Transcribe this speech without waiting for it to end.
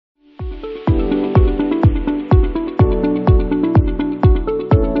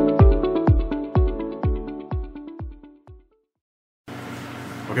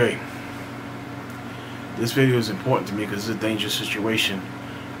Okay, this video is important to me because it's a dangerous situation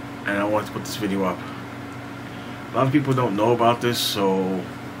and I want to put this video up. A lot of people don't know about this, so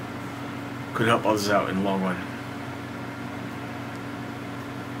could help others out in the long run.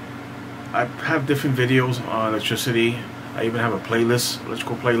 I have different videos on electricity. I even have a playlist,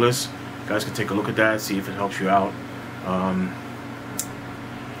 electrical playlist. You guys can take a look at that, see if it helps you out.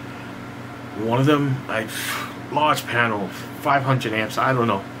 One of them, large panel, 500 amps, I don't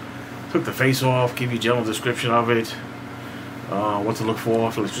know. Took the face off, give you a general description of it, what to look for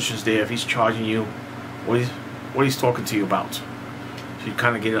if the electrician's there, if he's charging you, what he's talking to you about. So you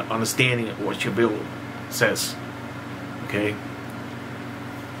kind of get an understanding of what your bill says. Okay.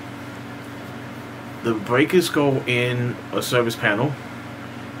 The breakers go in a service panel.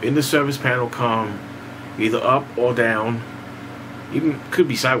 In the service panel come either up or down. Even could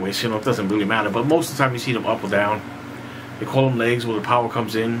be sideways, it doesn't really matter, but most of the time you see them up or down. They call them legs, where the power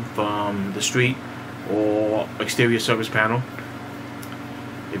comes in from the street or exterior service panel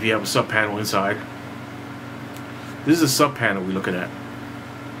if you have a sub panel inside. This is a sub panel we're looking at.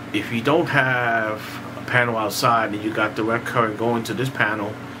 If you don't have a panel outside and you got direct current going to this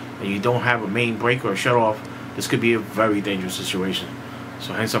panel and you don't have a main breaker or shut off, this could be a very dangerous situation.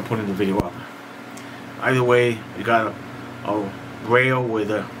 So hence I'm putting the video up. Either way, you got a rail where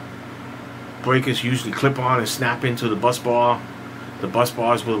the breakers usually clip on and snap into the bus bar. The bus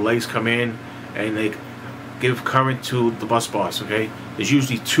bars where the legs come in and they give current to the bus bars. Okay, there's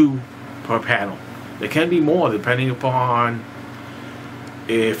usually 2 per panel. There can be more depending upon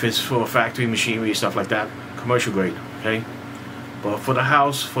if it's for factory machinery, stuff like that, commercial grade. Okay, but for the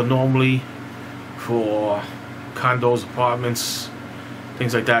house, for condos, apartments,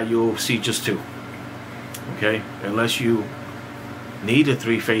 things like that, you'll see just 2. Okay, unless you need a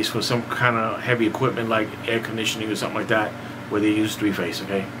 3-phase for some kind of heavy equipment like air conditioning or something like that, where they use 3-phase.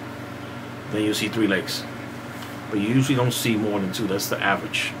 Okay, then you'll see 3 legs, but you usually don't see more than 2. That's the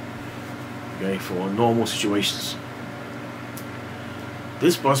average. Okay, for normal situations.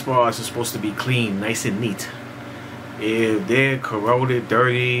 This bus bars is supposed to be clean, nice and neat. If they're corroded,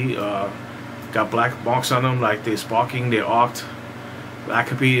 dirty, got black marks on them, like they're sparking, they're arced, that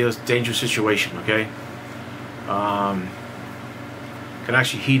could be a dangerous situation. Okay, can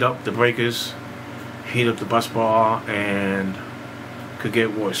actually heat up the breakers, heat up the bus bar, and could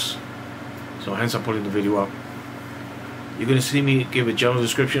get worse. So hence I'm putting the video up. You're going to see me give a general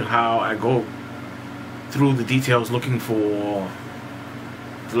description how I go through the details looking for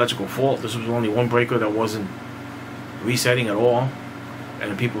the electrical fault. This was only one breaker that wasn't resetting at all,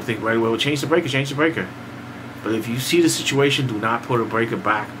 and people think right away, well, change the breaker. But if you see the situation, do not put a breaker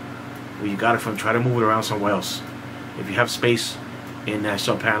back where you got it from. Try to move it around somewhere else if you have space in that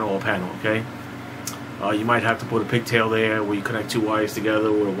sub panel or panel. Okay, you might have to put a pigtail there where you connect 2 wires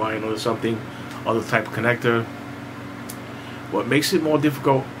together with a wire or something, other type of connector. What makes it more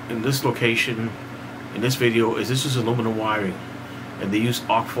difficult in this location, in this video, is this is aluminum wiring, and they use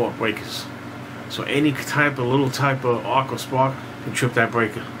arc fault breakers. So any type of little type of arc or spark can trip that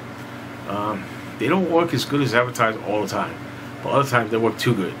breaker. They don't work as good as advertised all the time, but other times they work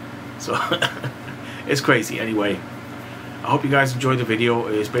too good. So it's crazy. Anyway, I hope you guys enjoyed the video.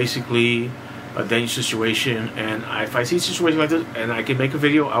 It's basically a dangerous situation, and if I see a situation like this and I can make a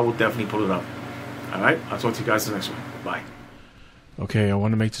video, I will definitely pull it up. Alright, I'll talk to you guys in the next one. Bye. Okay, I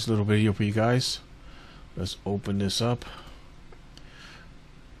want to make this little video for you guys. Let's open this up.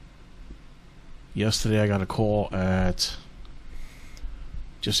 Yesterday I got a call at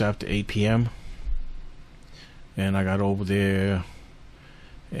just after 8 p.m. and I got over there,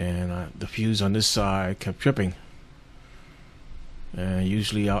 and the fuse on this side kept tripping. And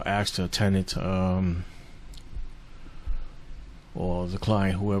usually I'll ask the tenant or the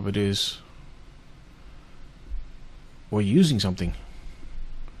client, whoever it is, we're using something.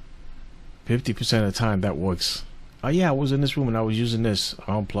 50% of the time that works. Oh yeah, I was in this room and I was using this.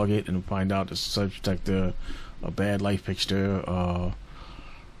 I'll unplug it and find out it's a surge protector, a bad light fixture,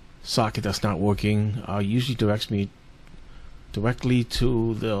 socket that's not working. Usually directs me directly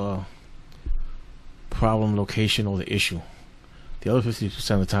to the problem location or the issue. The other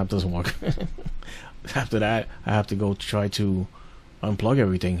 50% of the time doesn't work. After that, I have to go try to unplug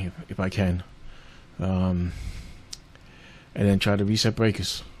everything if I can, and then try to reset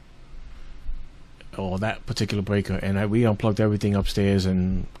breakers, or that particular breaker. And we unplugged everything upstairs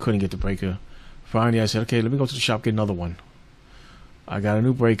and couldn't get the breaker. Finally I said, okay, let me go to the shop, get another one. I got a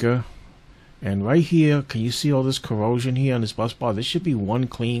new breaker, and right here, can you see all this corrosion here on this bus bar? This should be one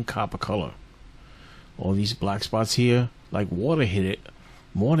clean copper color. All these black spots here, like water hit it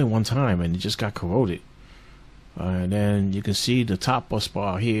more than one time and it just got corroded. And then you can see the top bus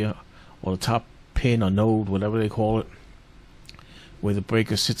bar here, or the top pin or node, whatever they call it, where the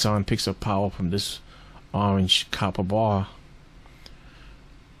breaker sits on, picks up power from this orange copper bar.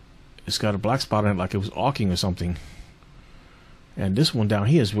 It's got a black spot on it, like it was arcing or something. And this one down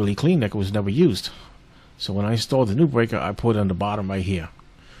here is really clean, like it was never used. So when I installed the new breaker, I put it on the bottom right here,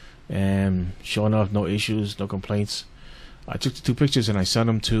 and sure enough, no issues, no complaints. I took the 2 pictures and I sent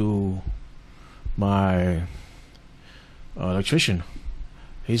them to my electrician.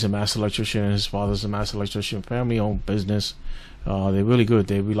 He's a master electrician, and his father's a master electrician, family-owned business. They're really good,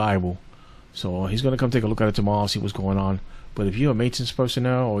 they're reliable. So he's gonna come take a look at it tomorrow, see what's going on. But if you're a maintenance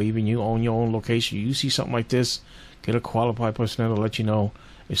personnel, or even you own your own location, you see something like this, get a qualified personnel to let you know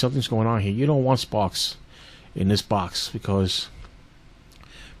if something's going on here. You don't want sparks in this box, because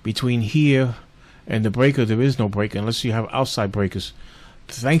between here and the breaker, there is no breaker unless you have outside breakers.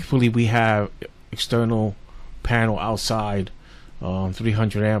 Thankfully, we have external panel outside,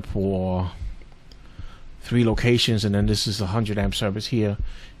 300 amp for 3 locations, and then this is a 100 amp service here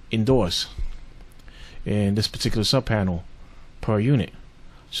indoors in this particular sub panel per unit.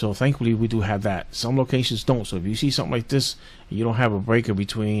 So thankfully we do have that. Some locations don't. So if you see something like this and you don't have a breaker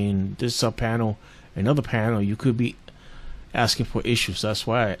between this sub panel and another panel, you could be asking for issues. That's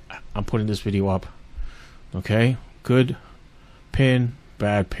why I'm putting this video up. Okay, good pin,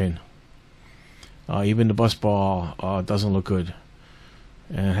 bad pin. Even the bus bar doesn't look good,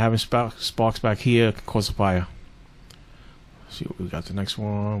 and having sparks back here can cause a fire. Let's see what we got. The next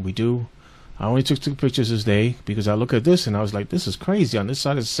one we do. I only took 2 pictures this day because I look at this and I was like, this is crazy. On this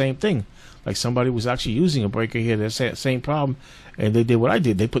side is the same thing. Like somebody was actually using a breaker here. They said same problem, and they did what I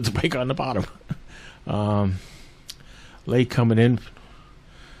did. They put the breaker on the bottom. Late coming in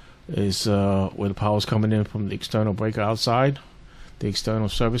is where the power is coming in from the external breaker outside, the external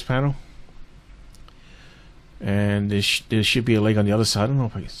service panel. And there should be a leg on the other side. I don't know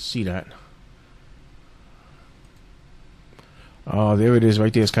if I can see that. Oh, there it is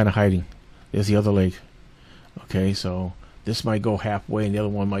right there. It's kind of hiding. There's the other leg. Okay, so this might go halfway and the other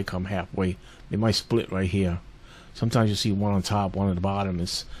one might come halfway. They might split right here. Sometimes you see one on top, one at the bottom.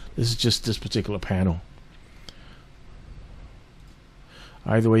 This is just this particular panel.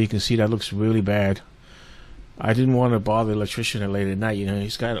 Either way, you can see that looks really bad. I didn't want to bother the electrician late at night. You know,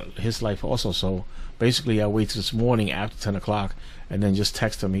 he's got his life also. So basically, I waited this morning after 10 o'clock and then just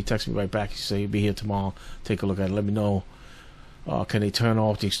text him. He texted me right back. He said he'll be here tomorrow. Take a look at it. Let me know. Can they turn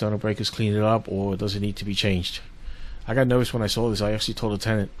off the external breakers, clean it up, or does it need to be changed? I got nervous when I saw this. I actually told the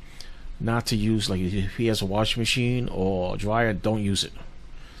tenant not to use, like if he has a washing machine or a dryer, don't use it.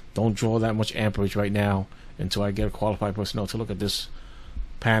 Don't draw that much amperage right now until I get a qualified personnel to look at this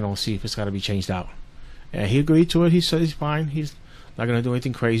panel and see if it's got to be changed out. And he agreed to it. He said he's fine. He's not going to do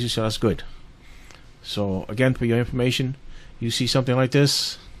anything crazy, so that's good. So again, for your information, you see something like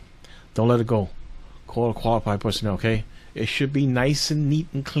this, don't let it go. Call a qualified personnel, okay? It should be nice and neat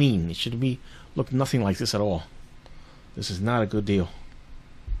and clean. It should be look nothing like this at all. This is not a good deal.